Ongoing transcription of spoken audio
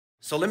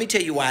So let me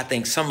tell you why I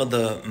think some of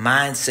the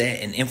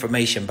mindset and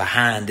information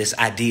behind this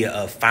idea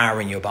of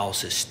firing your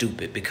boss is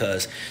stupid.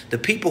 Because the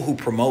people who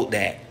promote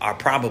that are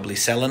probably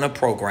selling a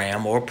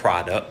program or a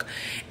product,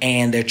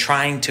 and they're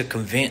trying to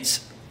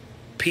convince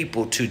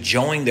people to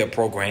join their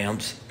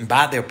programs and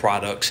buy their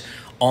products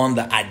on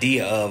the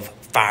idea of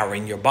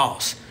firing your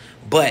boss.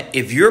 But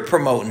if you're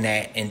promoting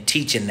that and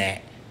teaching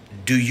that,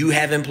 do you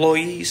have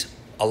employees?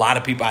 A lot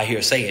of people out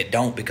here say it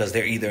don't, because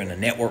they're either in a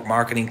network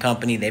marketing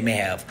company, they may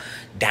have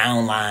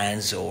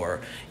downlines, or,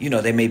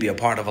 they may be a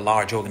part of a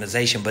large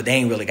organization, but they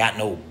ain't really got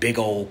no big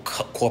old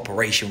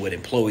corporation with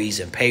employees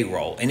and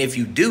payroll. And if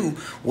you do,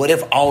 what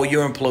if all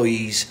your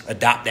employees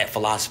adopt that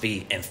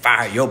philosophy and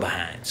fire your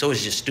behind? So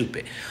it's just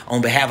stupid.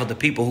 On behalf of the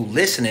people who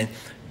listening,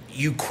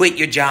 you quit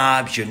your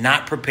jobs, you're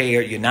not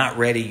prepared, you're not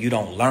ready, you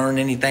don't learn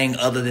anything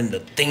other than the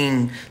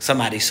thing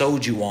somebody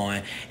sold you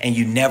on, and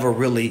you never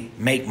really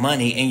make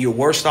money, and you're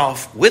worse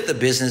off with a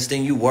business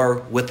than you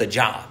were with a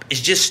job. It's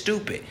just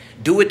stupid.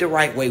 Do it the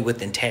right way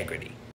with integrity.